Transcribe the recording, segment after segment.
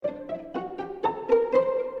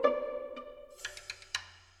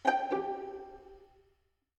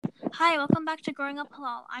Hi, welcome back to Growing Up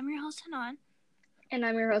Halal. I'm your host Hanan. And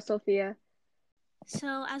I'm your host, Sophia.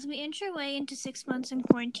 So, as we inch our way into 6 months in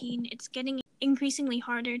quarantine, it's getting increasingly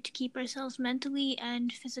harder to keep ourselves mentally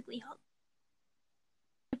and physically healthy.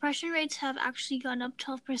 Depression rates have actually gone up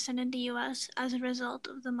 12% in the US as a result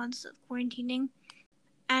of the months of quarantining.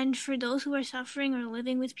 And for those who are suffering or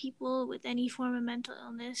living with people with any form of mental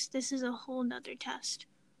illness, this is a whole nother test.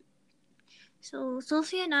 So,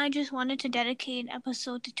 Sophia and I just wanted to dedicate an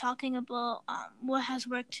episode to talking about what has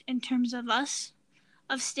worked in terms of us,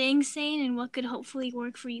 of staying sane, and what could hopefully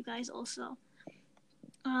work for you guys also.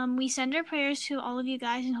 We send our prayers to all of you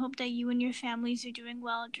guys and hope that you and your families are doing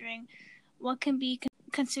well during what can be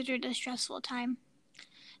considered a stressful time.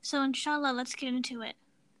 So, inshallah, let's get into it.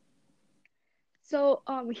 So,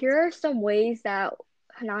 here are some ways that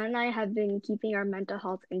Hanan and I have been keeping our mental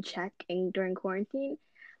health in check during quarantine.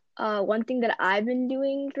 One thing that I've been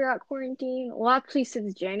doing throughout quarantine, well, actually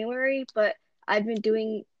since January, but I've been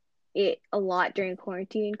doing it a lot during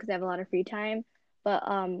quarantine because I have a lot of free time. But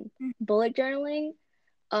bullet journaling.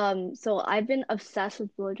 So I've been obsessed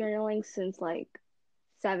with bullet journaling since like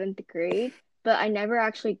 7th grade, but I never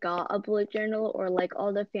actually got a bullet journal or like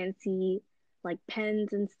all the fancy like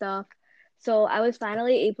pens and stuff. So I was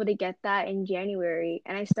finally able to get that in January,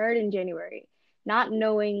 and I started in January, not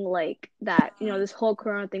knowing like that, this whole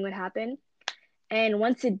corona thing would happen. And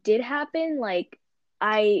once it did happen, like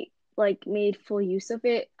I like made full use of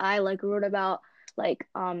it. I like wrote about like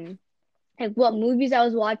what movies I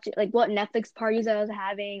was watching, like what Netflix parties I was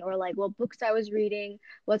having, or like what books I was reading,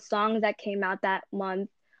 what songs that came out that month.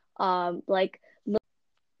 Like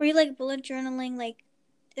were you like bullet journaling like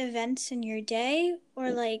events in your day, or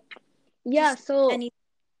like yeah, so any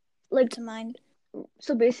like to mind?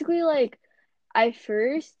 so basically like I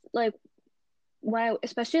first like when I,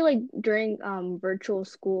 especially like during virtual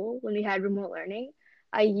school when we had remote learning,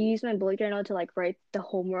 I used my bullet journal to like write the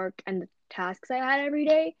homework and the tasks I had every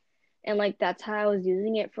day. And like that's how I was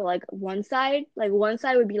using it for like one side. Like one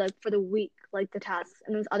side would be like for the week, like the tasks,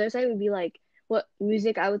 and the other side would be like what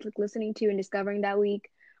music I was like listening to and discovering that week,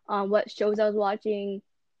 what shows I was watching,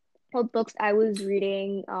 what books I was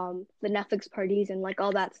reading, the Netflix parties and like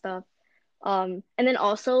all that stuff. And then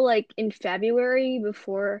also like in February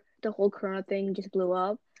before the whole corona thing just blew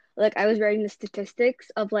up, like I was writing the statistics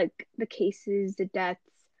of like the cases, the deaths,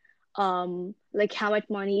 like how much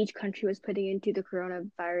money each country was putting into the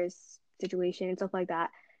coronavirus situation and stuff like that.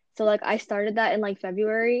 So like I started that in like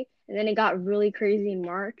February, and then it got really crazy in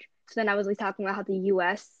March. So then I was like talking about how the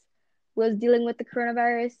US was dealing with the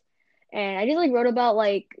coronavirus, and I just like wrote about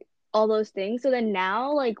like all those things. So then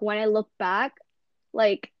now like when I look back,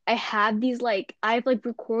 like I have these like I've like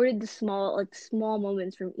recorded the small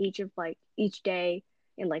moments from each day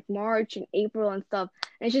in like March and April and stuff.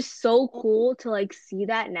 And it's just so cool to like see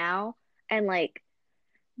that now, and like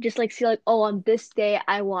just like see like, oh, on this day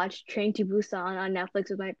I watched Train to Busan on Netflix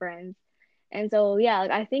with my friends. And so yeah,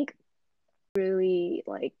 like I think really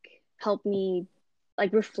like helped me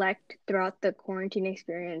like reflect throughout the quarantine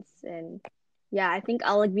experience. And yeah, I think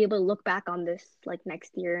I'll like be able to look back on this like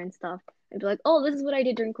next year and stuff and be like, oh, this is what I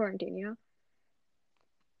did during quarantine.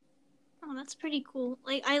 Oh, that's pretty cool.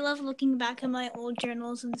 Like, I love looking back at my old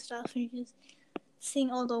journals and stuff and just seeing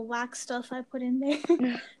all the whack stuff I put in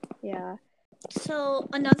there. Yeah. So,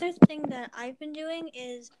 another thing that I've been doing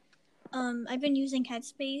is I've been using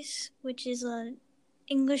Headspace, which is a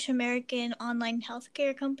English American online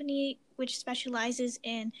healthcare company which specializes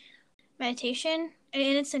in meditation, and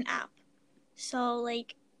it's an app. So,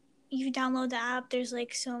 like, you download the app, there's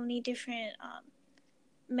like so many different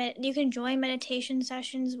you can join meditation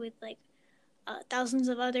sessions with like thousands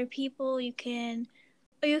of other people. You can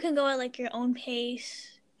go at like your own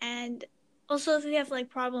pace, and also if you have like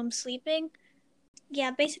problems sleeping,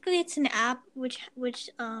 yeah, basically it's an app which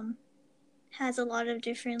has a lot of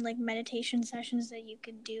different like meditation sessions that you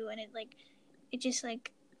can do, and it just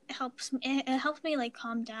like it helps me like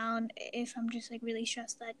calm down if I'm just like really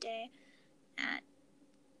stressed that day. And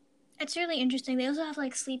it's really interesting. They also have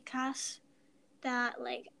like sleep casts that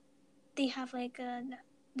like they have like a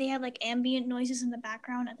they have like ambient noises in the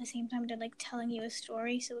background at the same time they're like telling you a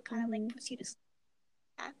story, so it kind of like puts you to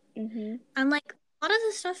sleep. And like a lot of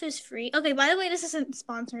this stuff is free. Okay, by the way, this isn't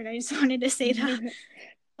sponsored. I just wanted to say that.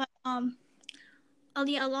 But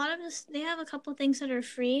yeah, a lot of this they have a couple things that are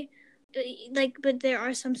free, like, but there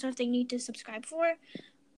are some stuff they need to subscribe for.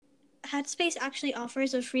 Headspace actually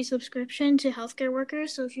offers a free subscription to healthcare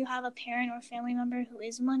workers, so if you have a parent or family member who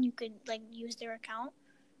is one, you could like use their account,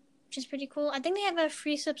 which is pretty cool. I think they have a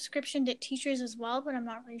free subscription to teachers as well, but I'm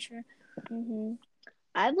not really sure.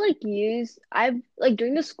 I've like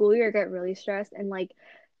during the school year I get really stressed, and like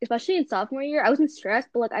especially in sophomore year, I wasn't stressed,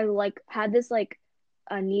 but like I like had this like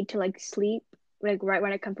a need to like sleep like right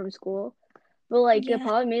when I come from school. But like the Yeah.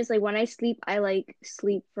 problem is like when I sleep, I like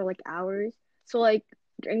sleep for like hours. So like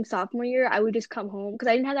during sophomore year, I would just come home because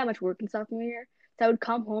I didn't have that much work in sophomore year. So I would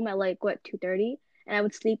come home at like what 2:30, and I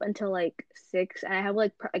would sleep until like 6, and I have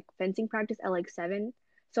like fencing practice at like 7.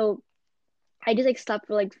 So I just like slept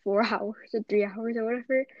for like 4 hours or 3 hours or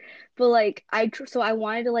whatever. But like so I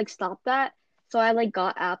wanted to like stop that. So I like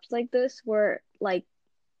got apps like this where like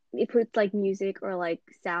it puts like music or like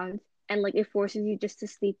sounds, and like it forces you just to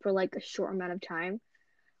sleep for like a short amount of time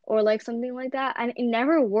or like something like that. And it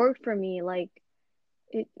never worked for me. Like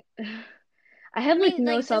it I have I like mean,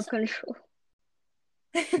 no like this. self-control.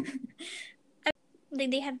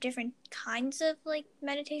 They have different kinds of like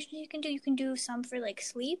meditations you can do. You can do some for like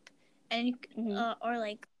sleep, and Hmm. or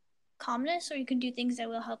like calmness, or you can do things that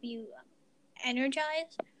will help you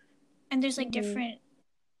energize. And there's like Hmm. different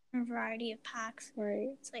variety of packs. Right.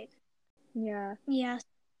 It's like, Yeah. yeah, I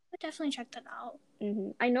would definitely check that out.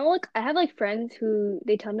 I know like I have like friends who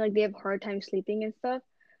they tell me like they have hard time sleeping and stuff.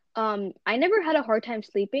 I never had a hard time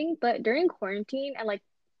sleeping, but during quarantine and like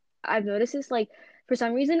I've noticed this like for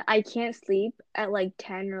some reason I can't sleep at like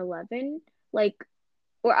 10 or 11. Like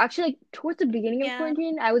or actually like towards the beginning of Yeah,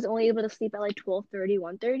 quarantine, I was only able to sleep at like 12:30,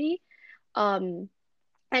 1:30. Um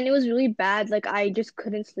and it was really bad. Like I just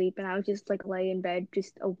couldn't sleep and I was just like lay in bed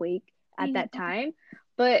just awake at I that know. time.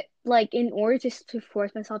 But like in order just to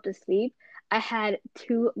force myself to sleep, I had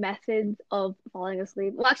two methods of falling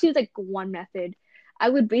asleep. Well, actually it was like one method. I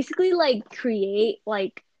would basically like create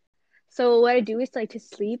like so what I do is like to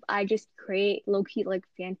sleep, I just create low key like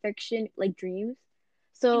fan fiction, like dreams.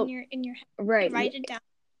 So In your head, right, you write it down.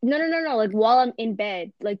 no. Like while I'm in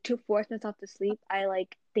bed, like to force myself to sleep, I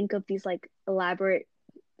like think of these like elaborate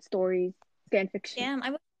stories, fan fiction. Damn,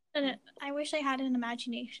 I wish I had an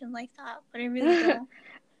imagination like that, but I really don't.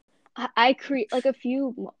 I create like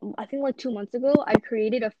I think like 2 months ago, I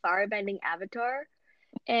created a firebending avatar,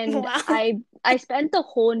 and Wow. I spent the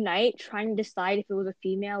whole night trying to decide if it was a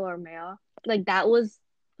female or a male. Like that was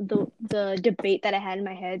the debate that I had in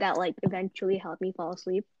my head that like eventually helped me fall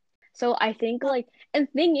asleep. So I think like, and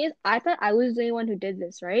the thing is, I thought I was the only one who did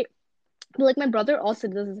this, right? But like my brother also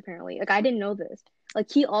does this apparently. Like I didn't know this.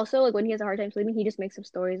 Like he also like when he has a hard time sleeping, he just makes up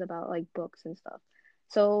stories about like books and stuff.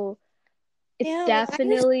 So it's Yeah, well, I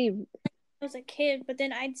used definitely I was a kid, but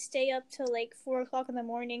then I'd stay up till like 4 o'clock in the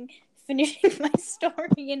morning finishing my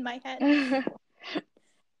story in my head.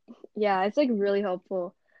 yeah, it's like really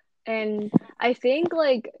helpful. And I think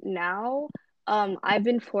like now, I've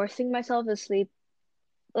been forcing myself to sleep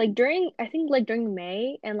like during I think like during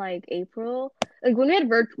May and like April, like when we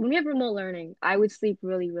had remote learning, I would sleep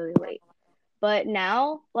really, really late. But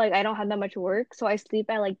now, like I don't have that much work, so I sleep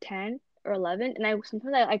at like 10 or 11, and I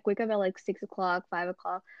sometimes I like wake up at like 6 o'clock, 5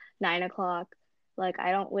 o'clock, 9 o'clock. Like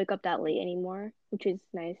I don't wake up that late anymore, which is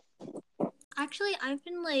nice. Actually, I've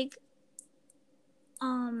been like,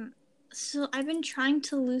 um, so I've been trying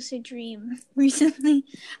to lucid dream recently,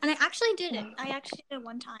 and I actually did it. I actually did it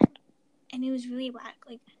one time, and it was really whack.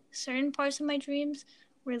 Like certain parts of my dreams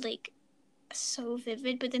were like so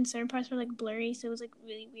vivid, but then certain parts were like blurry, so it was like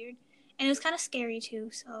really weird, and it was kind of scary too.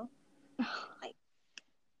 So like,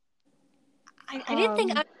 I didn't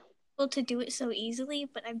think I Um, was able to do it so easily,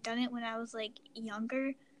 but I've done it when I was like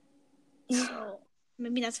younger, so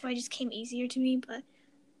maybe that's why it just came easier to me. But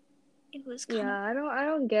it was kind of yeah, I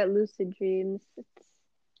don't get lucid dreams.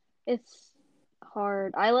 It's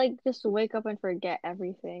hard. I like just wake up and forget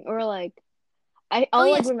everything, or like oh I'll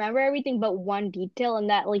like yes, remember everything but one detail, and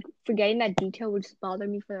that like forgetting that detail would just bother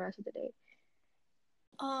me for the rest of the day.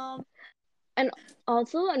 um And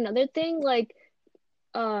also another thing, like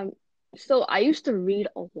Um, so I used to read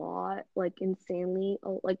a lot, like insanely.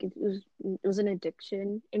 Like it was an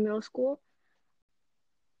addiction in middle school.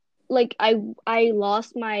 Like I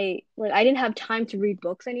lost my like I didn't have time to read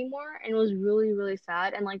books anymore, and it was really really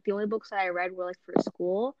sad. And like the only books that I read were like for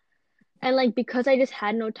school, and like because I just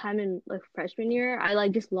had no time in like freshman year, I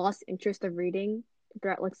like just lost interest of reading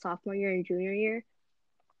throughout like sophomore year and junior year.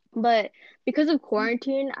 But because of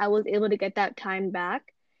quarantine, I was able to get that time back.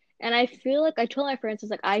 And I feel like I told my friends,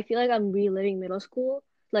 it's like I feel like I'm reliving middle school.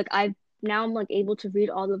 Like I'm like able to read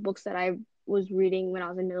all the books that I was reading when I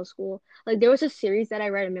was in middle school. Like there was a series that I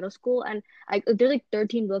read in middle school, and I there's like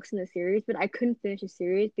 13 books in the series, but I couldn't finish the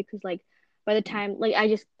series because like by the time like I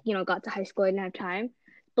just got to high school, I didn't have time.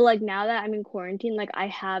 But like now that I'm in quarantine, like I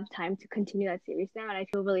have time to continue that series now, and I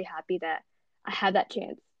feel really happy that I have that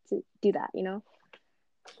chance to do that, you know?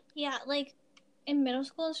 yeah, like in middle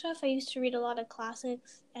school and stuff, I used to read a lot of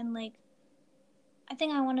classics, and like I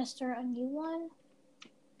think I want to start a new one.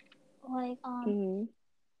 Like Mm-hmm.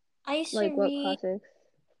 I used to Like what read classics?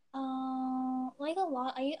 like a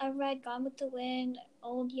lot. I read Gone with the Wind,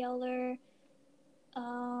 Old Yeller.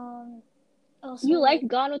 Um, also You like liked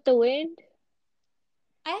Gone with the Wind?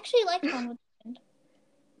 I actually liked Gone with the Wind.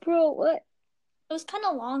 Bro, what? It was kind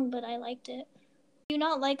of long, but I liked it. Do you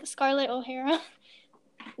not like Scarlett O'Hara?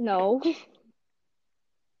 No.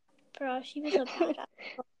 Bro, she was a badass.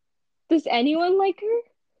 Does anyone like her?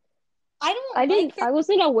 I don't like her. I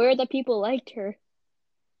wasn't aware that people liked her.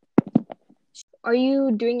 Are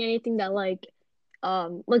you doing anything that like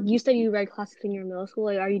you said you read classics in your middle school,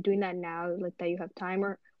 like are you doing that now, like that you have time,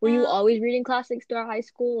 or were you Uh, always reading classics throughout high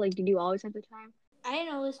school? Like did you always have the time? I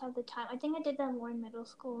didn't always have the time. I think I did that more in middle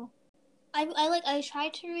school. I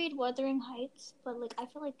tried to read Wuthering Heights, but like I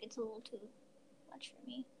feel like it's a little too much for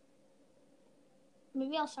me.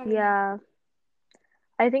 Maybe I'll start it now. Yeah.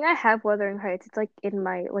 I think I have Wuthering Heights. It's like in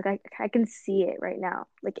my like I can see it right now,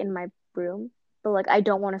 like in my room. But like I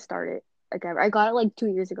don't want to start it like ever. I got it like 2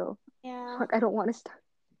 years ago. Yeah, Like I don't want to start.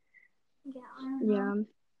 yeah, I don't know. Yeah.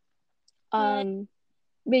 But Um,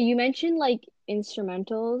 but you mentioned like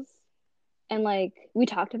instrumentals, and like we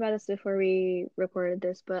talked about this before we recorded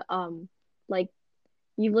this, but like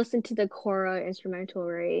you've listened to the Korra instrumental,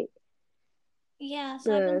 right? yeah,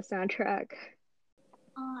 so I've been The soundtrack.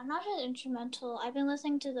 not just instrumental. I've been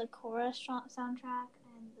listening to the Korra soundtrack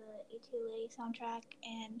and the ATLA soundtrack,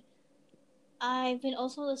 and I've been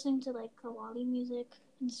also listening to like Kawali music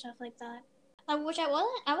and stuff like that. Which I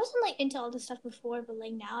wasn't like into all this stuff before, but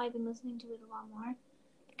like now I've been listening to it a lot more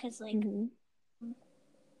because like Mm-hmm.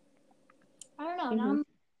 I don't know. Now Mm-hmm.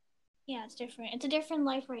 yeah, it's different. It's a different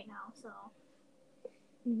life right now. So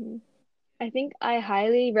Mm-hmm. I think I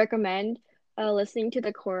highly recommend listening to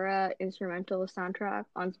the Korra instrumental soundtrack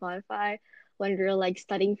on Spotify when you're like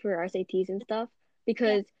studying for SATs and stuff, yeah,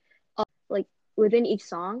 because like within each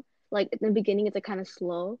song, like in the beginning it's like kind of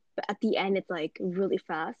slow, but at the end it's like really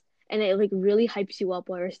fast and it like really hypes you up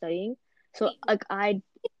while you're studying. So wait, like I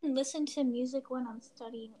I can listen to music when I'm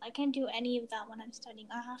studying. I can't do any of that when I'm studying.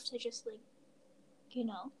 I have to just like you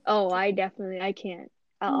know oh just I definitely I can't.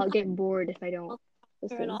 I'll not get bored if I don't at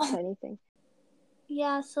listen to all. anything.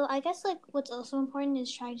 Yeah, so I guess like what's also important is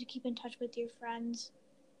trying to keep in touch with your friends.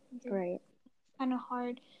 It's Right. kind of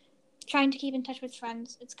hard trying to keep in touch with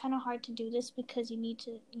friends. It's kind of hard to do this because you need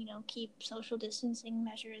to, keep social distancing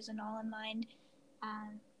measures and all in mind.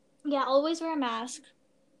 And yeah, always wear a mask.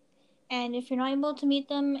 And if you're not able to meet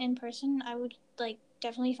them in person, I would like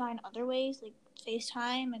definitely find other ways like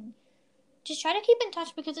FaceTime and just try to keep in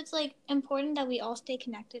touch because it's like important that we all stay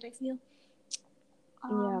connected, I feel.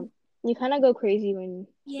 Yeah. Um You kind of go crazy when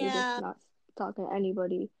you're just yeah. not talking to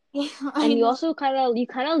anybody. Yeah, I And you know. also kind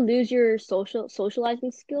of lose your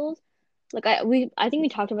socializing skills. Like I think we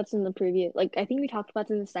talked about this in the previous, like I think we talked about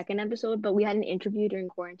this in the second episode, but we had an interview during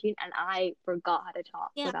quarantine and I forgot how to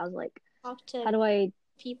talk. Yeah, Like I was like, talk how to do I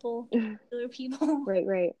people, other people.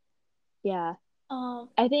 right. Yeah. um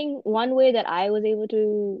I think one way that I was able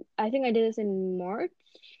to, I think I did this in March.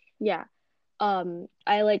 Yeah.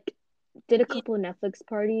 I like did a yeah. couple of Netflix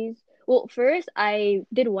parties. Well, first I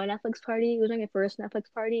did one Netflix party. It was my first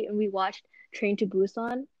Netflix party and we watched Train to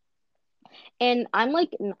Busan. And I'm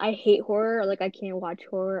like, I hate horror. Like, I can't watch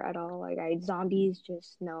horror at all. Like, zombies,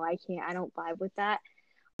 just no, I can't. I don't vibe with that.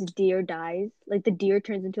 The deer dies. Like, the deer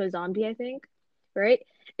turns into a zombie, I think. Right?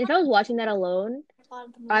 If I was watching that alone, Plot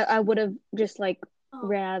of the I movie. would have just like Oh,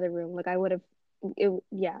 ran out of the room. Like, I would have,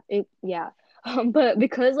 yeah. But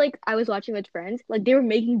because like I was watching with friends, like they were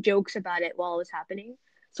making jokes about it while it was happening.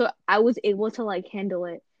 So I was able to like handle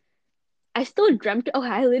it. I still dreamt. Oh,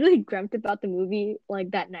 I literally dreamt about the movie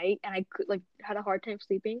like that night, and I could like had a hard time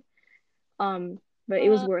sleeping. But it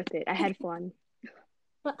was uh, worth it. I had fun.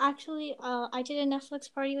 but actually, I did a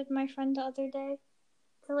Netflix party with my friend the other day.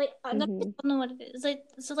 So like, I don't Hmm. know what it is. Like,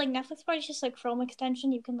 so like Netflix party is just like Chrome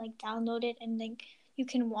extension. You can like download it and like you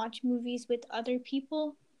can watch movies with other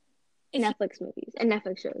people. If you Netflix movies and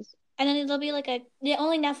Netflix shows. and then there'll be like the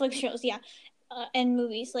only Netflix shows, yeah, and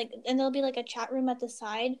movies like and there'll be like a chat room at the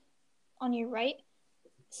side on your right.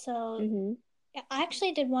 So Hmm. yeah, I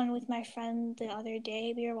actually did one with my friend the other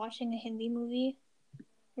day. We were watching a Hindi movie,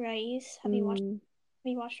 Rais. Mm, Have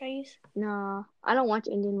you watched Rais? nah, I don't watch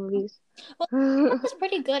Indian movies. Well, it's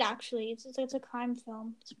pretty good actually. It's a crime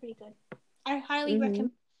film. It's pretty good. I highly Hmm.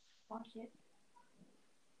 recommend watch it.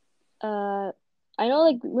 Uh, I know,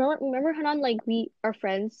 like, remember Hanan, like, we, our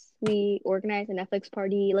friends, we organized a Netflix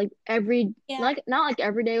party, like, Yeah, not like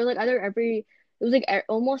every day, it was like it was like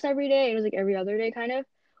almost every day, it was like every other day, kind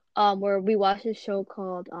of, where we watched this show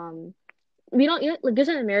called, we don't, like, there's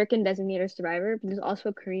an American Designated Survivor, but there's also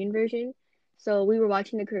a Korean version, So we were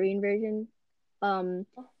watching the Korean version.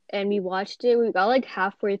 And we watched it. We got like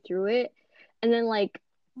halfway through it, and then like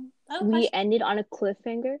I have a we question. ended on a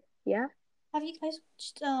cliffhanger. Yeah. Have you guys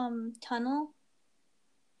watched Tunnel?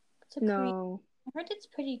 It's a Korean. No. I heard it's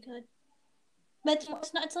pretty good. But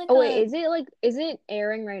it's not. It's like Oh wait, a is it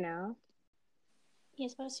airing right now? yeah,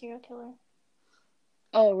 it's about a serial killer.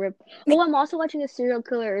 Oh, rip. Oh, I'm also watching a serial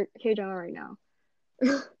killer K-drama right now.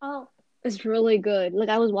 Oh, It's really good. Like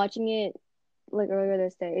I was watching it like earlier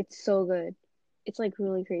this day. It's so good. It's like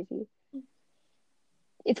really crazy.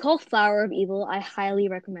 It's called Flower of Evil. I highly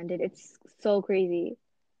recommend it. It's so crazy.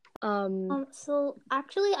 so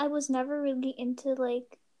actually, I was never really into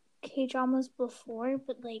like K dramas before,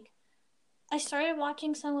 but like I started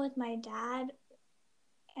watching some with my dad,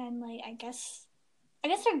 and like I guess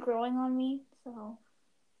they're growing on me. So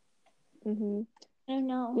hmm I don't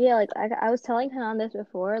know. Yeah, like I was telling Hanan this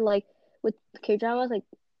before, like with K-dramas, like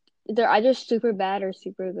they're either super bad or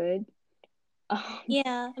super good. Um,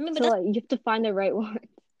 Yeah, I mean, but so that's like you have to find the right one.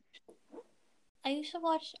 I used to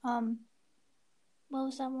watch what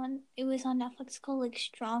was that one? It was on Netflix called like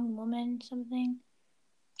Strong Woman something.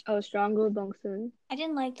 Oh, Strong Go Bong Soon. I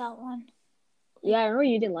didn't like that one. Yeah, Like I remember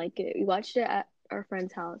you didn't like it. We watched it at our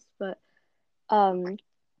friend's house, but um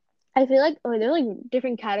I feel like there are like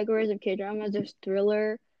different categories of K-dramas. There's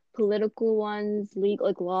thriller, political ones,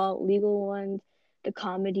 legal ones, the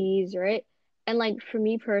comedies, right? And like for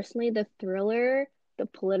me personally, the thriller, the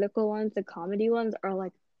political ones, the comedy ones are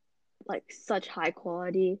like such high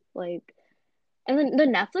quality. Like and then the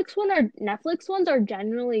Netflix ones are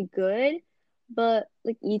generally good, but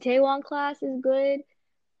like Itaewon Class is good.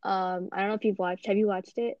 I don't know if you've watched. Have you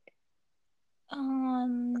watched it?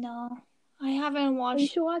 no, I haven't Oh, you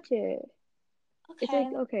watched. should watch it. It's like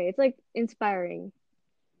Okay, okay, it's like inspiring.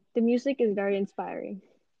 The music is very inspiring.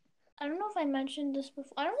 I don't know if I mentioned this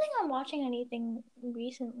before. I don't think I'm watching anything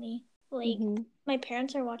recently. Like Mhm. my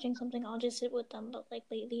parents are watching something, I'll just sit with them. But like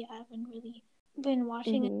lately, I haven't really been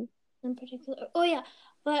watching it Mhm. in particular. Oh yeah,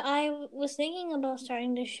 but I was thinking about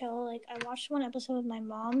starting the show. Like I watched one episode with my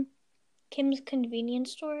mom. Kim's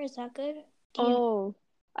Convenience Store. Is that good? Do you? Oh,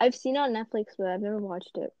 I've seen it on Netflix, but I've never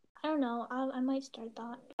watched it. I don't know. I might start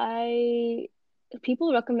that. I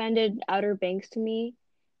People recommended Outer Banks to me.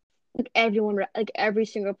 Like every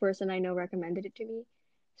single person I know recommended it to me.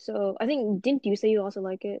 So I think didn't you say you also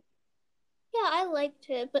like it? Yeah, I liked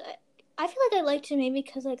it, but I feel like I liked it maybe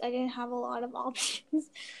because like I didn't have a lot of options.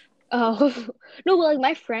 Oh no, but like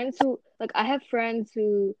my friends who like I have friends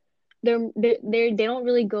who they don't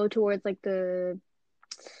really go towards like the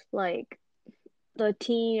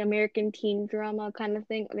teen American teen drama kind of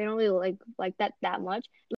thing. They don't really like that much.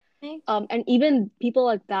 And even people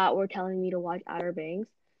like that were telling me to watch Outer Banks.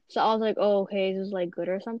 So I was like, oh, okay, this is like good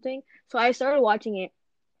or something. So I started watching it,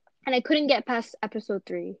 and I couldn't get past episode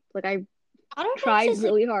 3. Like I Outer Banks tried is like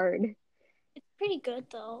really hard. it's pretty good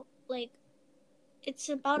though. Like it's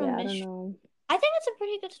about a Yeah, I don't mystery. know. I think it's a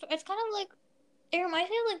pretty good story. It's kind of like it reminds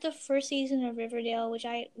me of like the first season of Riverdale, which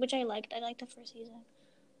I liked. I liked the first season,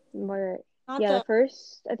 But not yeah, the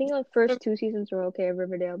I think the the first 2 seasons were okay of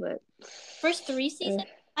Riverdale, but first three uh, seasons.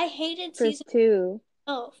 I hated season. first two.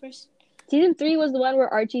 Oh, first Season 3 was the one where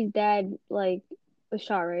Archie's dad like was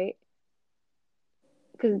shot, right?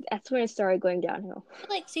 Because that's when it started going downhill.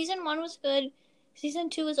 like season one was good. Season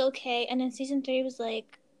two was okay, and then season three was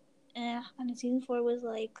like, and then season four was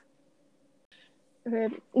like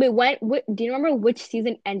Okay. Wait, do you remember which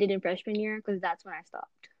season ended in freshman year? Because that's when I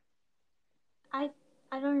stopped. I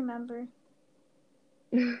I don't remember.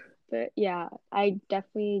 But yeah, I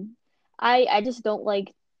just don't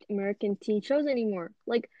like American teen shows anymore.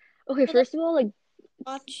 Like, okay, But let's first of all, like it's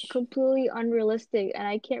watch. completely unrealistic and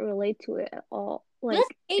I can't relate to it at all. But that's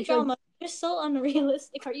Like a it's like drama. They're so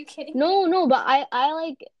unrealistic. Are you kidding me? no, but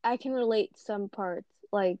I can relate some parts.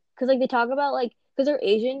 Like cuz like they talk about like cuz they're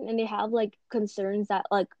Asian and they have like concerns that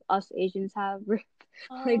like us Asians have like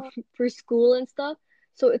Oh, for school and stuff.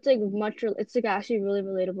 So it's like it's like actually really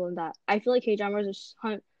relatable in that. I feel like K-dramas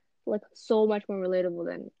are like so much more relatable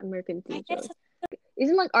than American I teen guess shows.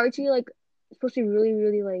 Isn't like Archie like supposed to be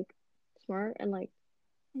really like smart and like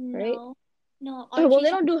right? no, no. Okay, well they Archie's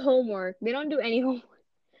don't do homework. They don't do any homework.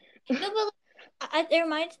 no, but like, it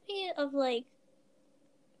reminds me of like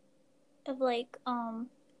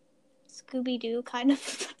Scooby Doo kind of.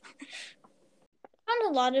 Found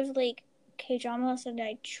a lot of like K dramas that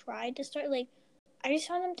I tried to start. Like I just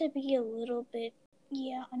found them to be a little bit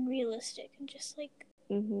unrealistic and just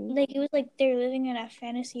hmm like it was like they're living in a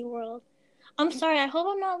fantasy world. I'm sorry. I hope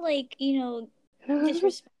I'm not like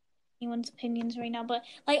disrespecting anyone's opinions right now, but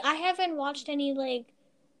like I haven't watched any like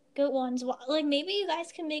good ones. Like maybe you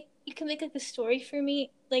can make like a story for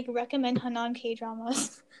me, like recommend Hanan K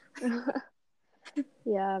dramas.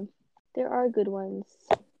 Yeah, there are good ones.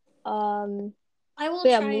 Um, I will but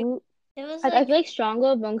yeah, try. It was I feel like like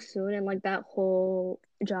Stronghold Monsoon and like that whole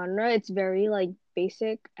genre, it's very like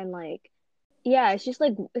basic and like yeah, it's just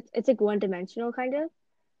like it's like one dimensional kind of.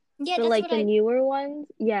 yeah, But that's like what the I newer ones,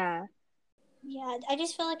 yeah. yeah, I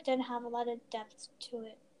just feel like it didn't have a lot of depth to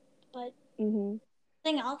it. But Mhm.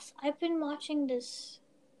 something else, I've been watching this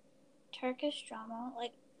Turkish drama.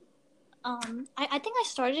 Like I think I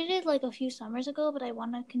started it like a few summers ago, but I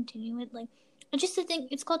want to continue it. Like it's just the thing.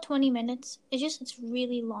 It's called 20 minutes. It's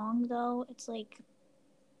really long though. It's like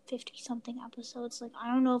 50 something episodes. Like I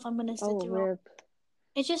don't know if I'm gonna sit Oh, through all. rip.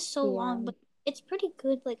 It's just so Yeah. long, but it's pretty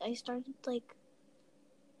good. Like I started like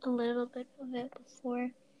a little bit of it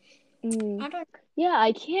before. Mm. I don't. Yeah,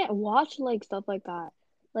 I can't watch like stuff like that.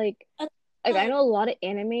 Like Uh, I uh, know a lot of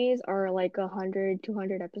animes are like 100,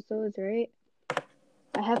 200 episodes, right?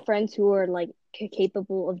 I have friends who are like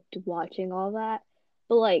capable of watching all that,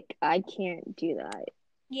 but like I can't do that. It's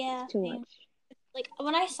yeah, too same. much. Like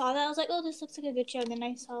when I saw that, I was like, "Oh, this looks like a good show." And then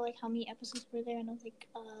I saw like how many episodes were there, and I was like,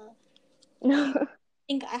 I don't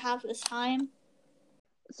think I have this time."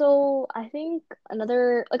 So I think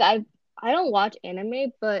another like I don't watch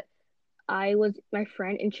anime, but my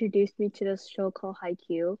friend introduced me to this show called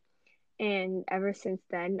Haikyuu, and ever since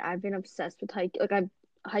then I've been obsessed with Haikyuu.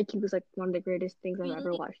 Haikyuu was like one of the greatest things I've ever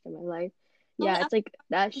Really? watched in my life. Oh, Yeah, it's like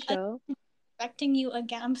that I'm show. expecting you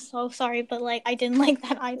again. I'm so sorry, but like I didn't like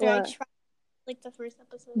that either. I What? tried like the first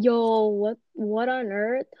episode. It just Yo, what on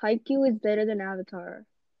earth? Haikyuu is better than Avatar.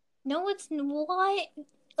 no, it's why.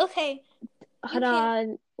 Okay, you Hold can't.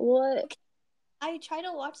 on. What? Okay, I try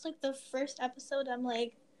to watch like the first episode. I'm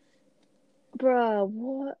like, Bruh,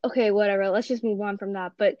 what? Okay, whatever. Let's just move on from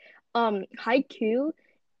that. But Haikyuu,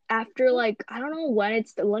 after what? like I don't know when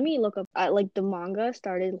it's let me look up like the manga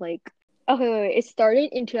started like okay, wait. It started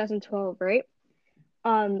in 2012, right?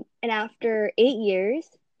 And after 8 years,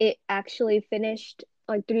 it actually finished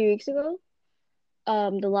like 3 weeks ago.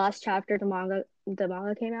 The last chapter of the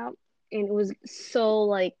manga came out, and it was so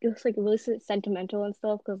like it was like really sentimental and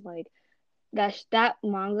stuff because like that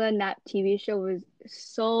manga and that TV show was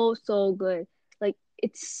so good. Like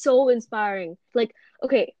it's so inspiring. Like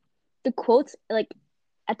okay, the quotes like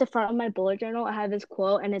at the front of my bullet journal, I have this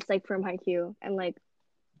quote and it's like from Haikyuu and like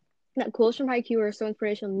that quotes from Haikyuu are so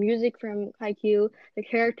inspirational. Music from Haikyuu, the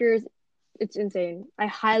characters, it's insane. I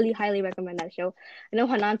highly recommend that show. I know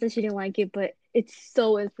Hanan said she didn't like it, but it's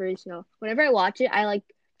so inspirational. Whenever I watch it, I like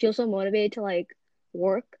feel so motivated to like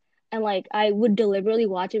work and like I would deliberately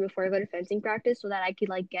watch it before I go to fencing practice so that I could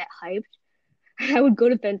like get hyped. I would go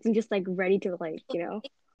to fencing just like ready to like, you know.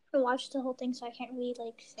 I watched the whole thing, so I can't really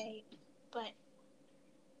like say. But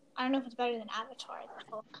I don't know if it's better than Avatar.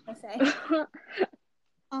 That's all I say.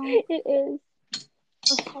 Um. It is.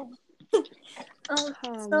 Okay.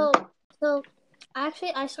 Um, So so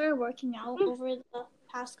actually, I started working out over the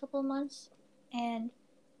past couple of months, and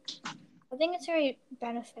I think it's very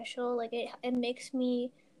beneficial. Like it makes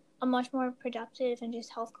me a much more productive and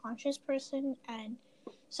just health conscious person, and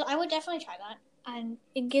so I would definitely try that. And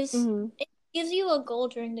mhm. it gives you a goal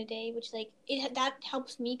during the day, which like it that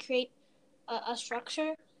helps me create a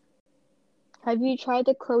structure. Have you tried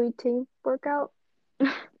the Chloe Ting workout?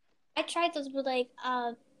 I tried those, but like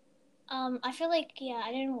I feel like yeah,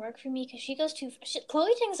 it didn't work for me because she goes too.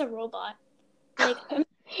 Chloe Ting's a robot. Like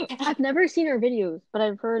I've never seen her videos, but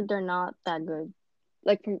I've heard they're not that good.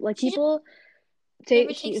 Like from like she just people say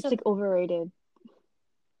she overtakes it's the. like overrated.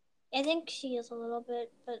 I think she is a little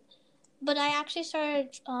bit, but I actually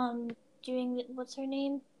started doing what's her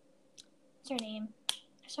name? What's her name?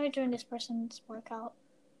 I started doing this person's workout.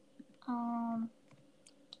 Um,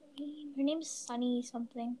 her name's Sunny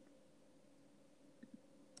something.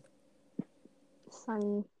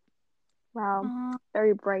 Sunny. Wow. Uh,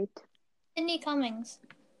 Very bright. Sydney Cummings.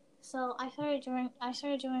 So I started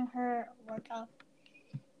doing her workout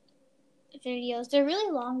videos. They're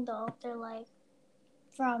really long though. They're like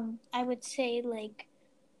from I would say like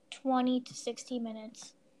 20 to 60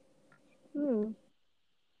 minutes. Hmm.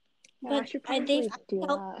 Yeah, I But should they've probably actually do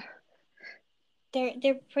helped. that.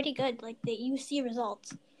 They're pretty good. Like you see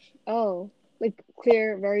results. Oh, like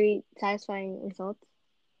clear, very satisfying results.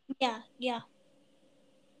 Yeah, yeah.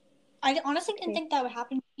 I honestly didn't Okay. think that would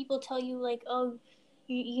happen. People tell you like, oh,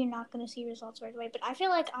 you're not gonna see results right away. But I feel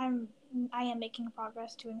like I am making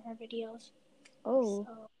progress doing her videos. Oh,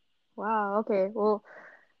 So wow. Okay. Well,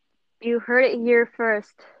 you heard it here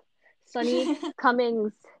first. Sunny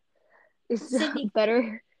Cummings is Sydney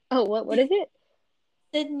better. Oh, what is it?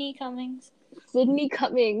 Sydney Cummings. Sydney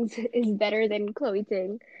Cummings is better than Chloe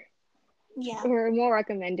Ting, Yeah. or more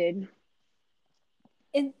recommended.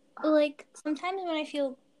 It like sometimes when I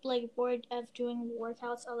feel like bored of doing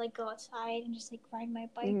workouts, I'll like go outside and just like ride my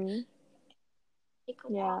bike, Mm-hmm. take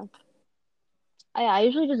a Yeah. walk. I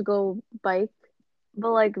usually just go bike,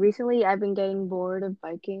 but like recently I've been getting bored of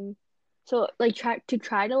biking. So like try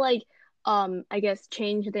to like I guess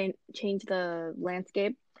change the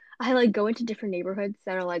landscape. I like go into different neighborhoods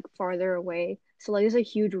that are like farther away. So like there's a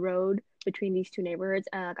huge road between these two neighborhoods,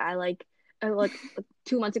 and like I like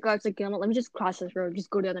 2 months ago I was like, you know what, let me just cross this road, just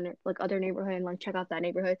go to the other other neighborhood and like check out that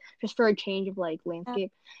neighborhood just for a change of like Yeah.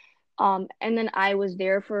 landscape. And then I was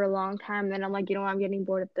there for a long time. And then I'm like, you know what, I'm getting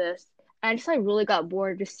bored of this. And I just like really got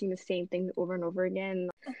bored of just seeing the same things over and over again.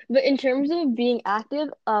 But in terms of being active,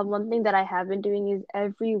 one thing that I have been doing is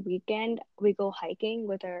every weekend we go hiking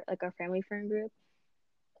with our family friend group.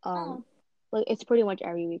 Um, Oh, like it's pretty much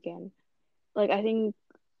every weekend. Like I think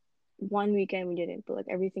one weekend we didn't, but like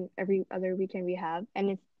every other weekend we have, and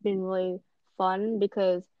it's been really fun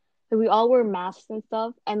because we all wear masks and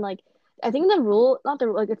stuff. And like I think the rule, not the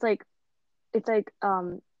like it's like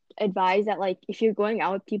advised that like if you're going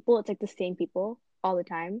out with people, it's like the same people all the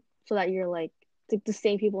time, so that you're like it's like the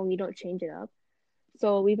same people and you don't change it up.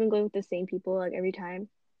 So we've been going with the same people like every time,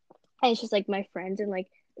 and it's just like my friends, and like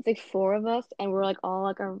it's like four of us, and we're like all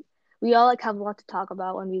like we all like have a lot to talk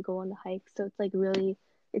about when we go on the hike. So it's like really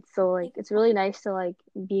it's so like like it's really nice to like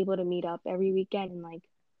be able to meet up every weekend and like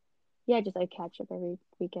yeah, just like catch up every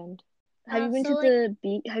weekend. Have you been so to like the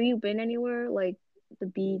beach? Have you been anywhere like the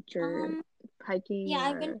beach or um hiking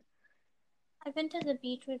yeah, or I've been to the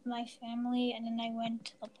beach with my family, and then I went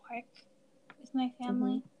to the park with my mm-hmm.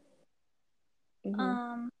 family. Mm-hmm.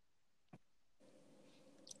 Um,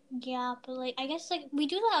 yeah, but like I guess like we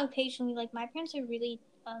do that occasionally. Like my parents are really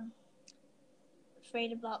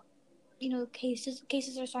afraid about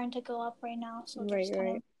cases are starting to go up right now, so they're Right, just kind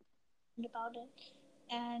of right. about it.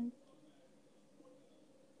 And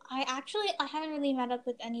I haven't really met up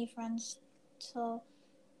with any friends, so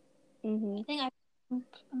Mm-hmm. I think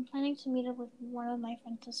I'm planning to meet up with one of my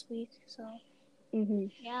friends this week. So Mm-hmm.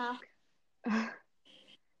 yeah.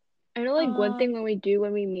 I know like one Um. thing when we do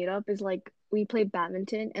when we meet up is like we play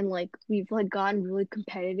badminton, and like we've like gotten really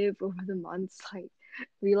competitive over the months. Like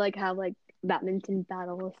we like have like badminton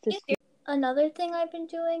battles to see. Another thing I've been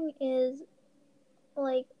doing is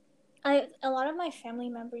like a lot of my family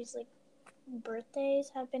members like birthdays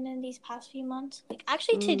have been in these past few months. Like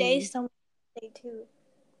actually Mm. today's someone's birthday too.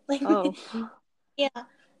 Like Oh. yeah.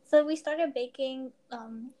 So we started baking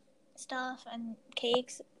stuff and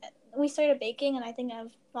cakes. We started baking, and I think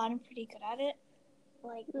I've gotten pretty good at it.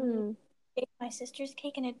 Like we Mm. baked my sister's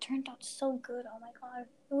cake, and it turned out so good. Oh my god.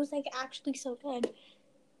 It was like actually so good.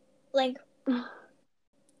 Like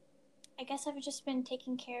I guess I've just been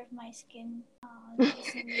taking care of my skin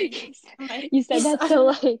recently. My You said face. that so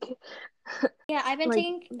like Yeah, I've been like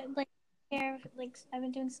taking like care, like I've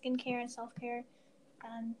been doing skincare and self care,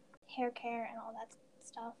 and hair care and all that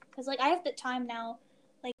stuff. Cause like I have the time now.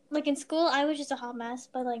 Like in school, I was just a hot mess,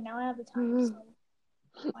 but like now I have the time, so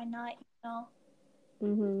why not? You know.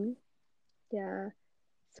 mm-hmm. Yeah.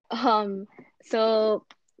 So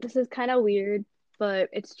this is kind of weird, but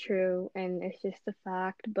it's true and it's just a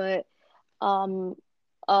fact. But um,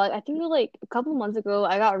 I think like a couple months ago,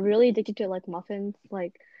 I got really addicted to like muffins.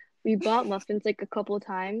 Like we bought muffins like a couple of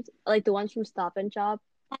times, like the ones from Stop and Shop.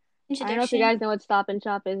 I don't know if you Addiction. guys know what Stop and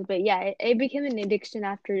Shop is, but yeah, it became an addiction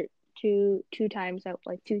after two times that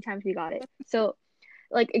like two times we got it. So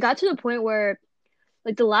like it got to the point where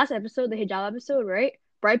like the last episode, the hijab episode, right?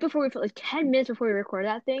 Right before like 10 minutes before we recorded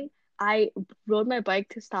that thing, I rode my bike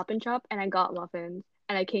to Stop and Shop and I got muffins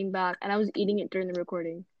and I came back and I was eating it during the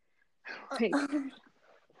recording. Like,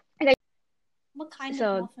 like What kind of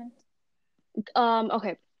so muffin?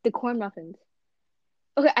 okay, the corn muffins.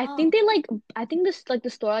 Okay, Oh, I think this like the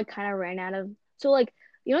store like kind of ran out of so like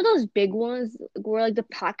you know those big ones where like the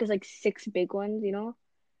pack is like six big ones, you know?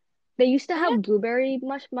 They used to I don't. have blueberry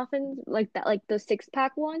muffins like that, like the 6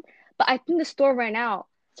 pack one, but I think the store ran out.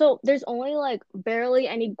 So there's only like barely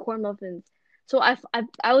any corn muffins. So I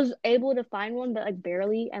was able to find one, but like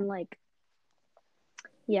barely, and like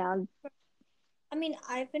yeah. I mean,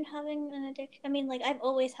 I've been having an addiction. I mean, like I've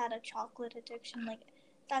always had a chocolate addiction. Like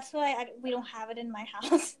that's why we don't have it in my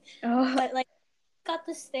house. Oh. But like, got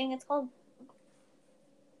this thing. It's called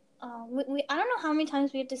I don't know how many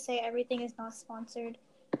times we have to say everything is not sponsored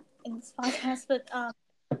in this podcast, but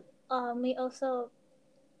we also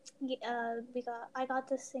I got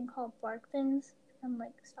this thing called Bark Thins from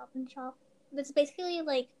like Stop and Shop. It's basically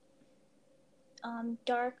like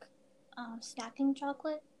dark. snacking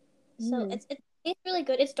chocolate. So Mm. it tastes really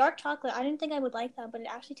good. It's dark chocolate. I didn't think I would like that, but it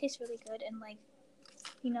actually tastes really good. And like,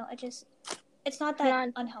 it's not that Not.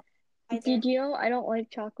 unhealthy either. Did you know I don't like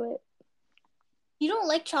chocolate? You don't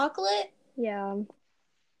like chocolate? Yeah.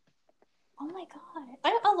 Oh my god!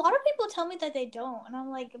 A lot of people tell me that they don't, and I'm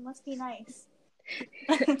like, it must be nice.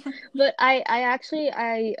 But I actually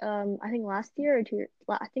I think last year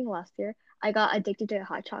or I think last year I got addicted to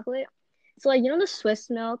hot chocolate. So like you know the Swiss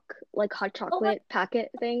milk like hot Oh my! chocolate packet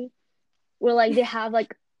thing where like they have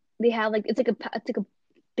like it's like a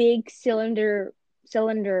big cylinder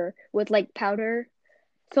with like powder.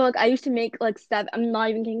 So like I used to make like seven, I'm not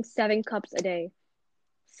even kidding, 7 cups a day.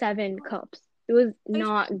 7 cups. It was Are you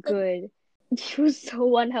not like, good. It was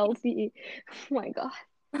so unhealthy. Oh my God.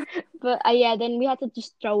 But yeah, then we had to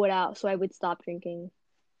just throw it out so I would stop drinking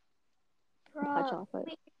hot bruh? chocolate.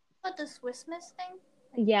 Wait, what the Swiss Miss thing?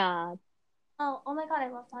 Like, Yeah. oh my god, I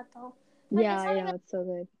love that though. But Yeah, it's I not even. know, it's so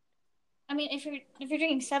good. I mean, if you're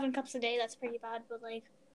drinking 7 cups a day, that's pretty bad. But like,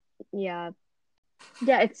 Yeah.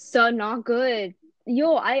 Yeah, it's so not good.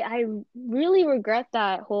 Yo, I really regret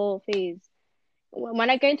that whole phase. When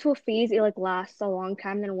I get into a phase, it like lasts a long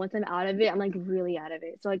time. Then once I'm out of it, I'm like really out of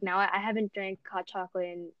it. So like now I haven't drank hot chocolate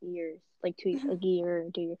in years, like like a year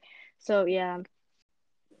or 2 years. So yeah.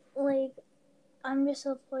 like I'm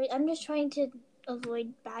just trying to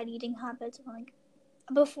avoid bad eating habits. Like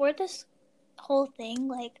before this whole thing,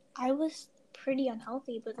 like I was pretty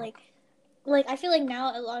unhealthy, but like I feel like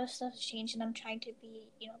now a lot of stuff has changed, and I'm trying to be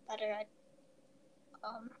better at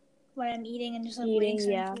what I'm eating and just avoiding Eating,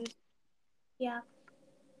 certain yeah. foods. Yeah,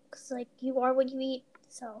 because like you are what you eat.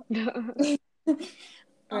 So um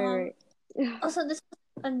Right, right. also this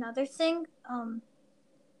is another thing.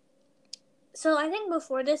 So I think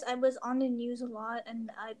before this I was on the news a lot,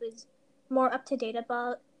 and I was more up to date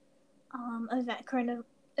about current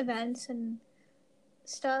events and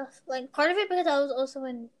stuff. Like part of it because I was also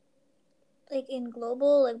in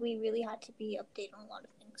global, like we really had to be updated on a lot of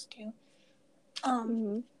things too. Um,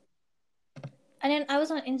 Mm-hmm. and then I was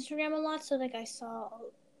on Instagram a lot, so like I saw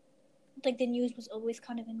like the news was always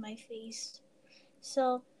kind of in my face.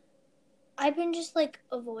 So I've been just like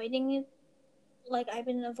avoiding it. Like I've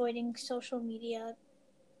been avoiding social media.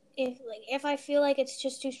 If I feel like it's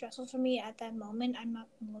just too stressful for me at that moment, I'm not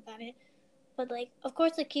gonna look at it. But like of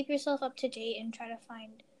course, like keep yourself up to date and try to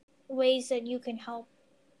find ways that you can help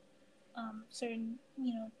certain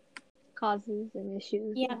Causes and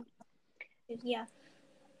issues, yeah yeah. yeah.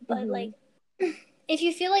 But Mm-hmm. like if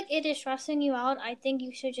you feel like it is stressing you out, I think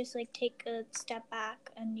you should just like take a step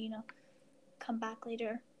back and come back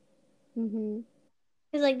later. Mm-hmm.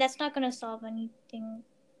 Because like that's not gonna solve anything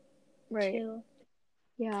Right. to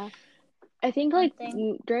Yeah. I think like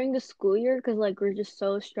something. during the school year, because like we're just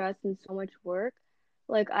so stressed and so much work.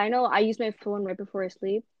 Like I know I use my phone right before I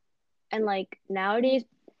sleep, and like nowadays,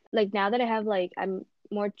 like now that I have like I'm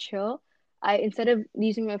more chill, I instead of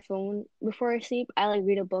using my phone before I sleep, I like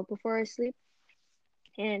read a book before I sleep,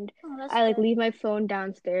 and Oh, that's I like good. leave my phone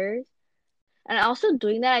downstairs. And also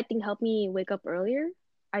doing that, I think helped me wake up earlier.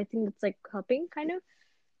 I think it's like helping kind of.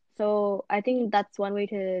 So I think that's one way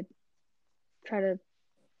to try to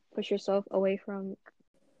push yourself away from.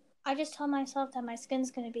 I just tell myself that my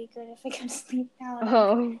skin's gonna be good if I go to sleep now, and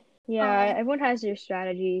Oh, yeah, um everyone has their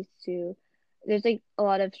strategies to. There's like a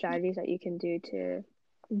lot of strategies that you can do to,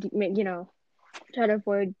 try to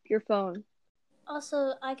avoid your phone.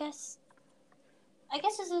 also I guess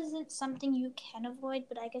this isn't something you can avoid,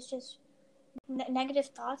 but I guess just negative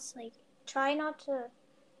thoughts. Like try not to.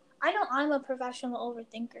 I know I'm a professional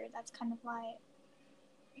overthinker. That's kind of why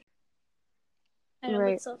I don't know with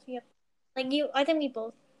Right. Sophia. Like you, I think we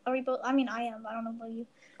both are. We both. I mean, I am. I don't know about you.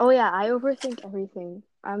 Oh yeah, I overthink everything.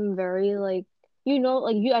 I'm very like,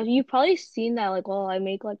 like you've probably seen that like while I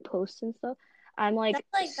make like posts and stuff. I'm like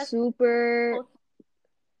That's super both.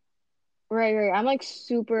 right, right. I'm like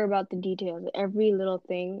super about the details. Every little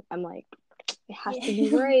thing, I'm like, it has to be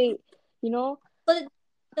Yeah. right, you know? But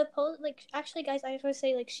the post, like, actually, guys, I just want to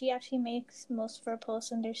say, like, she actually makes most of her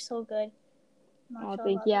posts, and they're so good. I think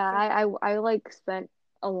Mashallah, like, yeah, they're. I like spent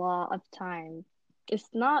a lot of time. It's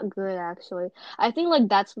not good actually. I think like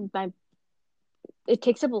that's my it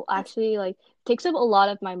takes up It's actually like takes up a lot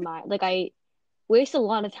of my mind. Like I waste a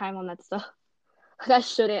lot of time on that stuff. Like I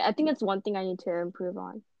shouldn't. I think it's one thing I need to improve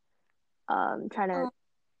on. Trying to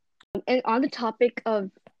and on the topic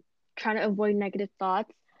of trying to avoid negative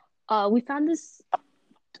thoughts, we found this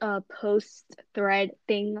post thread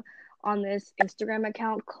thing on this Instagram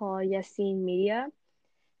account called Yasin Media,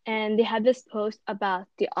 and they had this post about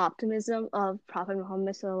the optimism of Prophet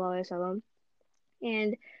Muhammad sallallahu alaihi wasallam.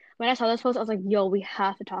 And when I saw this post, I was like, yo, we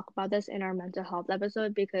have to talk about this in our mental health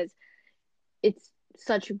episode because it's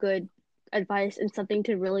such good advice and something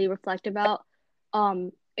to really reflect about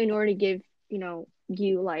in order to give,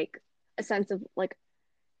 you like a sense of like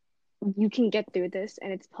you can get through this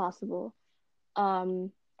and it's possible.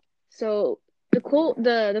 Um so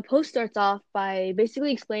the post starts off by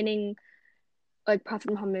basically explaining like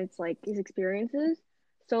Prophet Muhammad's like his experiences.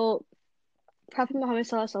 So Prophet Muhammad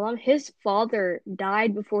Sallallahu his father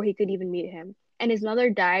died before he could even meet him, and his mother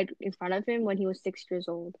died in front of him when he was 6 years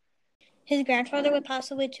old. His grandfather would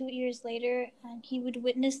pass away 2 years later, and he would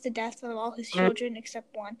witness the death of all his children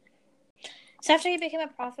except one. So after he became a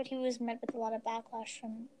prophet, he was met with a lot of backlash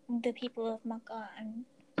from the people of Makkah,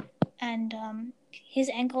 and his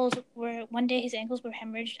ankles were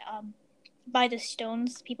hemorrhaged by the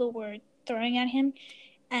stones people were throwing at him,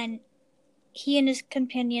 and he and his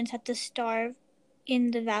companions had to starve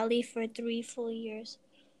in the valley for 3 full years.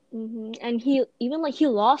 And he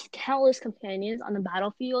lost countless companions on the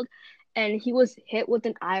battlefield, and he was hit with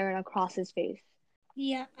an iron across his face.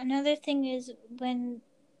 Yeah, another thing is when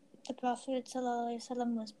the Prophet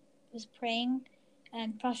ﷺ was praying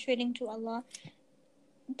and prostrating to Allah,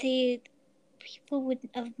 the people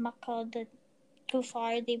of Makkah, the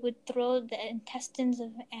kuffar, they would throw the intestines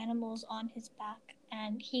of animals on his back,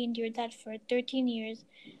 and he endured that for 13 years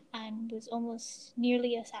and was almost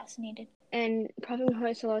nearly assassinated. And Prophet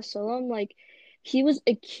Muhammad ﷺ, like he was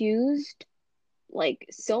accused like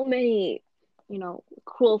so many,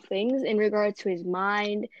 cruel things in regards to his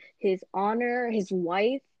mind, his honor, his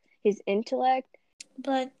wife, his intellect.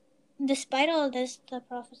 But despite all this, the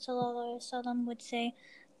Prophet ﷺ would say,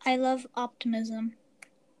 "I love optimism."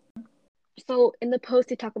 So in the post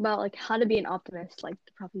they talk about like how to be an optimist, like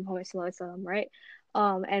the Prophet Muhammad ﷺ, right?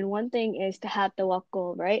 And one thing is to have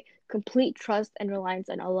tawakkul, right? Complete trust and reliance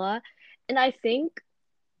on Allah. And I think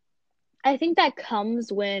that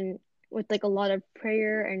comes with like a lot of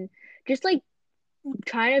prayer and just like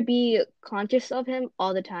trying to be conscious of him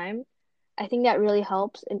all the time. I think that really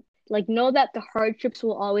helps, and like know that the hardships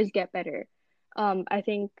will always get better. I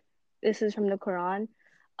think this is from the Quran.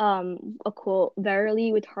 A quote: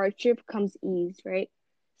 "Verily, with hardship comes ease." Right.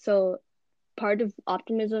 So part of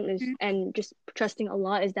optimism is and just trusting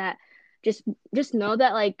Allah is that just know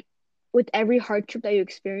that like with every hardship that you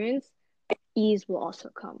experience, ease will also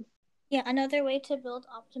come. Yeah, another way to build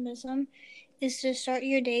optimism is to start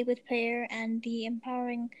your day with prayer and the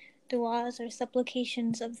empowering du'as or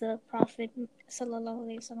supplications of the Prophet Sallallahu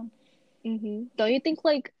Alaihi Wasallam. Don't you think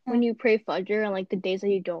like when you pray Fajr and like the days that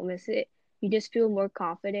you don't miss it, you just feel more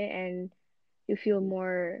confident and you feel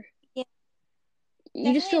more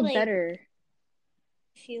you just feel Definitely, like, better.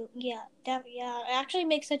 It actually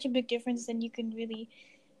makes such a big difference than you can really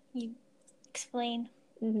explain.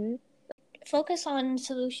 Focus on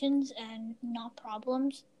solutions and not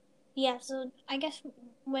problems. Yeah, so I guess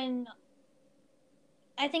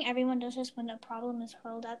I think everyone does this when a problem is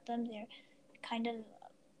hurled at them, they're kind of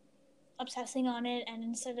obsessing on it, and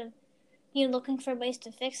instead of looking for ways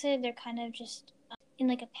to fix it, they're kind of just in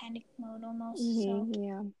like a panic mode almost. So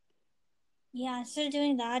yeah, instead of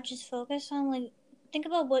doing that, just focus on like think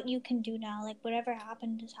about what you can do now. Like whatever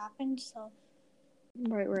happened has happened. So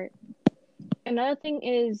right. Another thing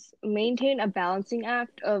is maintain a balancing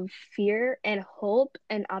act of fear and hope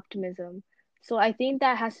and optimism. So I think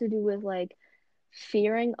that has to do with like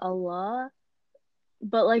fearing Allah,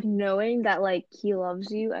 but like knowing that like He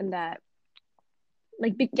loves you and that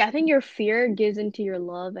like I think your fear gives into your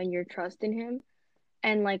love and your trust in Him,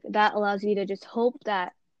 and like that allows you to just hope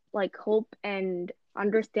and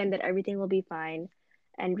understand that everything will be fine,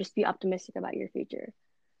 and just be optimistic about your future.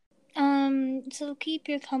 So keep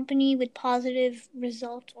your company with positive,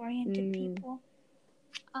 result-oriented people.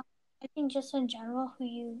 I think just in general, who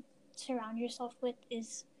you surround yourself with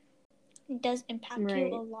does impact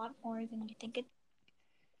you a lot more than you think it.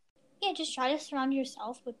 Yeah, just try to surround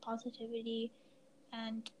yourself with positivity,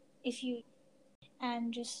 and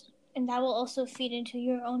and that will also feed into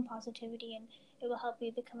your own positivity, and it will help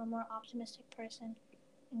you become a more optimistic person,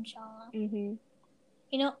 inshallah.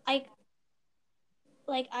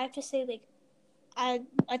 I have to say, like,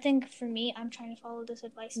 I think for me, I'm trying to follow this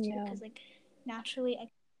advice too, because like naturally I'm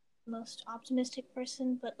the most optimistic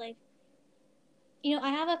person, but like I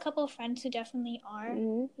have a couple of friends who definitely are,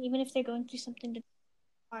 even if they're going through something that's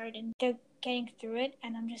hard and they're getting through it,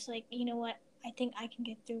 and I'm just like, you know what, I think I can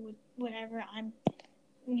get through with whatever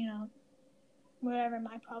whatever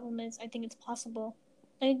my problem is. I think it's possible.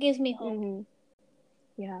 It gives me hope.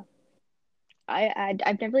 Yeah, I've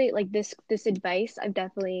definitely like this advice. I've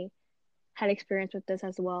definitely had experience with this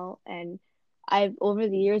as well, and over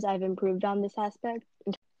the years I've improved on this aspect.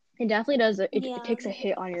 It definitely does. It Yeah, takes a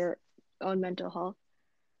hit on your own mental health.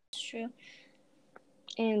 that's true.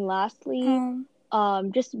 And lastly,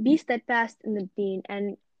 Um, just be steadfast in the deen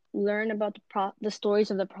and learn about the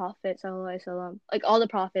stories of the Prophet, sallallahu alaihi wasallam, like all the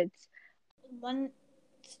prophets. one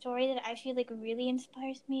story that I feel like really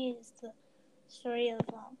inspires me is the story of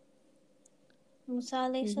Musa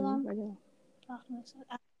alayhi salam. Okay.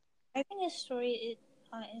 I think his story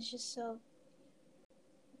is just so.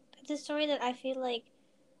 It's a story that I feel like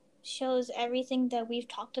shows everything that we've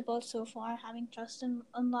talked about so far: having trust in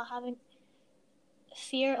Allah, having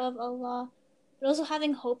fear of Allah, but also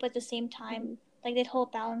having hope at the same time. Mm-hmm. Like that whole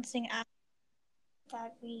balancing act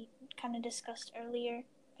that we kind of discussed earlier.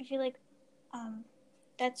 I feel like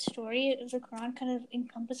that story of the Quran kind of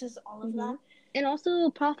encompasses all of Mm-hmm. that. And also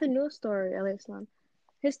Prophet Noah's story, alayhi salam,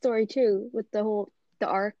 his story too, with the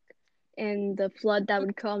ark and the flood that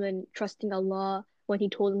would come and trusting Allah when He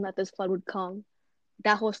told him that this flood would come.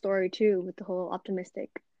 That whole story too, with the whole optimistic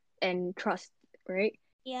and trust, right?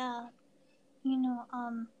 Yeah, you know,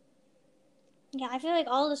 yeah, I feel like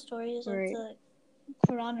all the stories of Right. the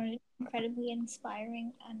Quran are incredibly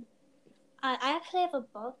inspiring, and I actually have a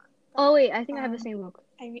book. Oh That, wait, I think I have the same book.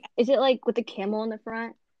 Is it like with the camel in the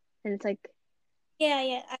front? And it's like,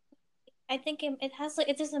 yeah. I think it has like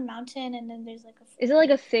it's just a mountain, and then there's like is it like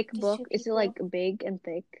a like thick just book? two Is it people. like big and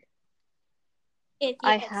thick? Yeah,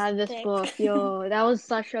 I it's have this thick. book. Yo, that was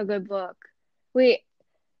such a good book. Wait,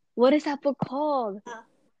 what is that book called? Yeah.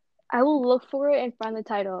 I will look for it and find the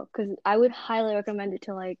title because I would highly recommend it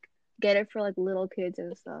to like get it for like little kids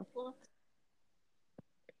and stuff.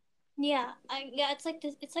 Yeah, it's like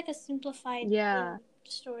this. It's like a simplified Yeah.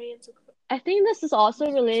 story of the. I think this is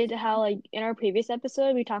also related to how, like, in our previous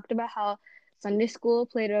episode, we talked about how Sunday school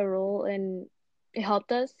played a role in it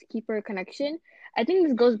helped us keep our connection. I think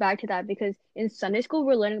this goes back to that because in Sunday school,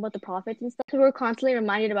 we're learning about the prophets and stuff. So we're constantly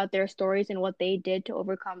reminded about their stories and what they did to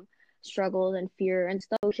overcome struggles and fear and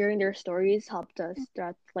stuff. So hearing their stories helped us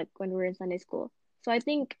throughout, like, when we were in Sunday school. So I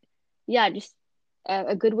think, yeah, just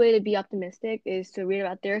a good way to be optimistic is to read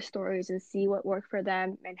about their stories and see what worked for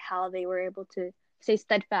them and how they were able to stay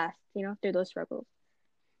steadfast, through those struggles.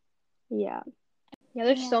 Yeah. Yeah,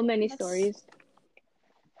 there's Yeah, so many that's stories.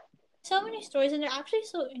 so many stories, and they're actually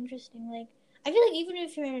so interesting. Like I feel like even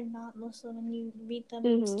if you're not Muslim and you read them,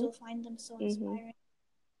 you would Mm-hmm. still find them so Mm-hmm. inspiring.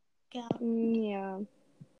 Yeah. Yeah.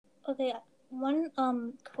 Okay.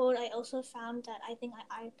 One quote I also found that I think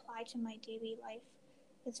I apply to my daily life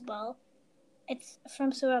as well. It's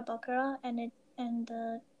from Surah Baqarah, and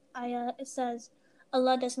the ayah it says,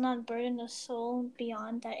 "Allah does not burden a soul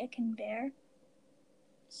beyond that it can bear."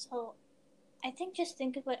 So I think just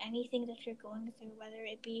think about anything that you're going through, whether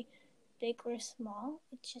it be big or small.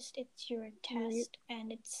 It's your Right. test,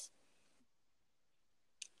 and it's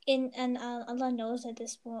in and Allah knows that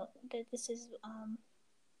this is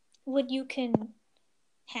what you can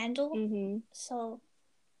handle. Mm-hmm. So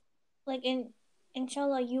like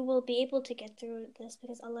inshallah you will be able to get through this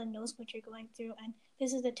because Allah knows what you're going through, and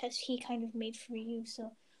this is the test He kind of made for you.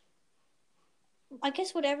 So I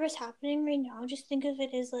guess whatever is happening right now, just think of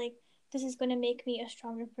it as like this is going to make me a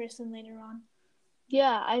stronger person later on.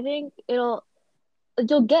 Yeah, I think you'll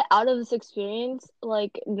get out of this experience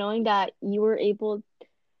like knowing that you were able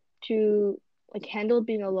to like handle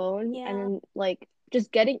being alone and Yeah. then like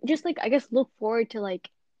just like I guess look forward to like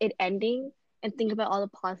it ending and think about all the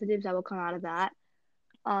positives that will come out of that.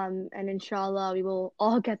 And inshallah we will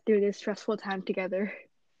all get through this stressful time together.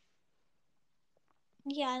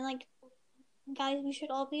 Yeah, and like guys, we should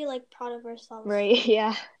all be like proud of ourselves Right? for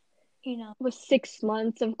Yeah. you know With 6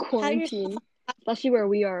 months of pat yourself quarantine, especially where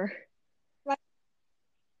we are. right.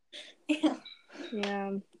 Yeah.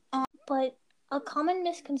 Yeah. But a common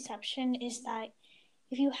misconception is that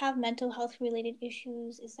if you have mental health related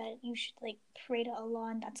issues, is that you should like pray to Allah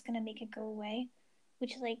and that's gonna make it go away.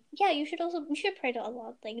 Which is like, yeah, you should pray to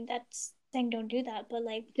Allah. Like that's saying don't do that, but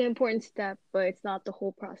like It's an important step, but it's not the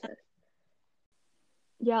whole process.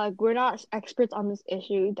 Yeah, like we're not experts on this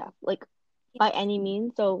issue that like by any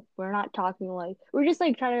means, so we're not talking like we're just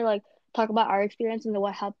like trying to like talk about our experience and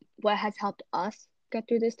what has helped us get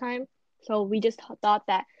through this time. So we just thought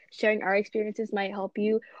that sharing our experiences might help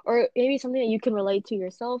you, or maybe something that you can relate to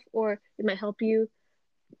yourself, or it might help you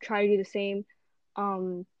try to do the same.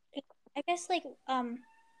 Um, I guess like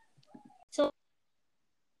so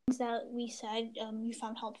things that we said you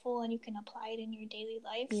found helpful and you can apply it in your daily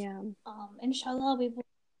life. yeah. Inshallah we will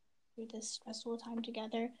through this stressful time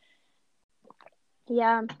together.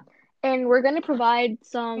 Yeah. And we're going to provide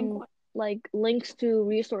some like links to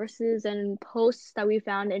resources and posts that we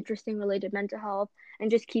found interesting related to mental health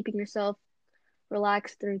and just keeping yourself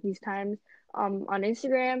relaxed during these times. on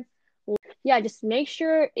Instagram. Yeah, just make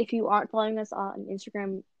sure if you aren't following us on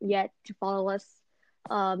Instagram yet to follow us.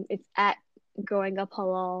 It's at Growing Up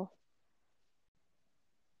Halal.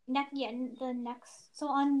 So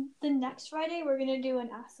on the next Friday we're gonna do an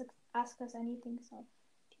ask us anything. So if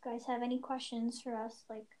you guys have any questions for us,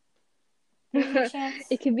 like there's a chance.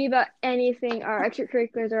 It could be about anything, our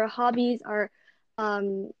extracurriculars, our hobbies, our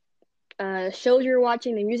shows you're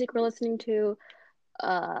watching, the music we're listening to,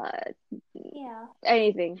 yeah,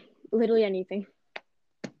 anything, literally anything,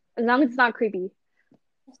 as long as it's not creepy.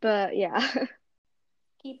 But yeah,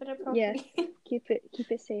 keep it appropriate. yes, keep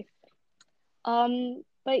it safe.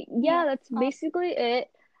 But yeah, that's basically it.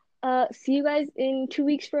 See you guys in 2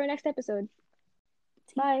 weeks for our next episode.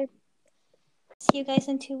 Bye. See you guys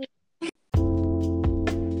in 2 weeks.